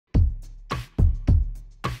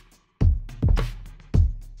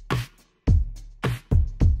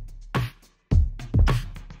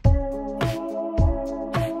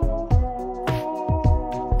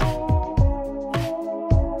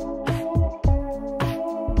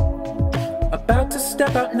About to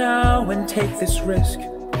step out now and take this risk.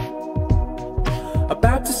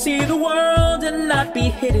 About to see the world and not be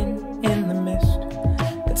hidden in the mist.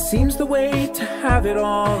 It seems the way to have it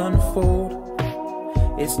all unfold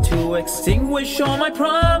is to extinguish all my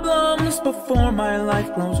problems before my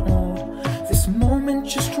life grows old. This moment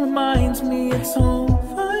just reminds me it's all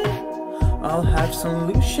fine. I'll have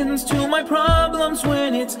solutions to my problems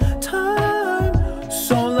when it's time.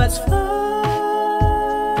 So let's fly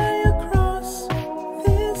across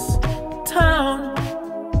this town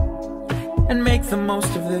and make the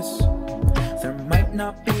most of this. There might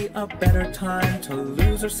not be a better time to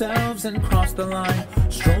lose ourselves and cross the line.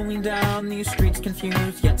 Strolling down these streets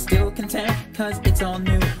confused, yet still content, cause it's all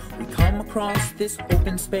new. We come across this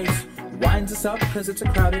open space, winds us up cause it's a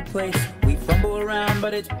crowded place. We fumble around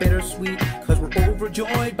but it's bittersweet, cause we're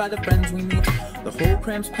overjoyed by the friends we meet. The whole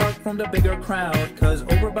Cramps Park formed a bigger crowd, cause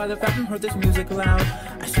over by the fountain heard this music loud.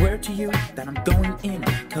 I swear to you that I'm going in,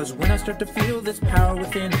 cause when I start to feel this power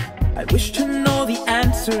within, I wish to know the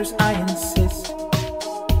answers, I insist.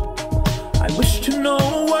 I wish to know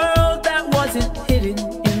a world that wasn't hidden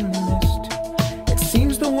in the mist. It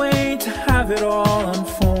seems the way to have it all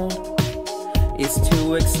unfold is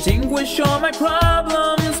to extinguish all my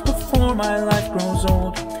problems before my life grows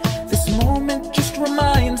old. This moment just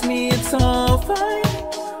reminds me it's all fine.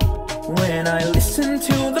 When I listen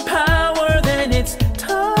to the power, then it's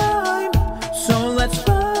time. So let's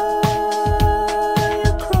fly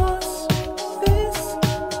across this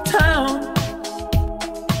town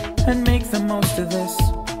and make the most of this.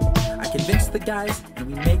 I convince the guys and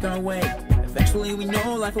we make our way. Eventually we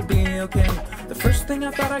know life will be okay. The first thing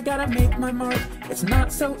I thought, I gotta make my mark. It's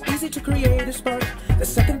not so easy to create a spark. The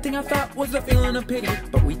second thing I thought was the feeling of pity,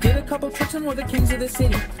 but we did a couple tricks and we're the kings of the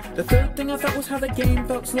city. The third thing I thought was how the game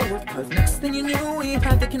felt slower, cause next thing you knew we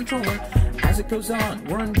had the controller. As it goes on,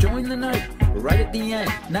 we're enjoying the night. Right at the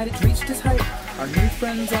end, night it's reached its height. Our new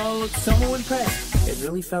friends all look so impressed. It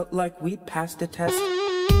really felt like we passed a test.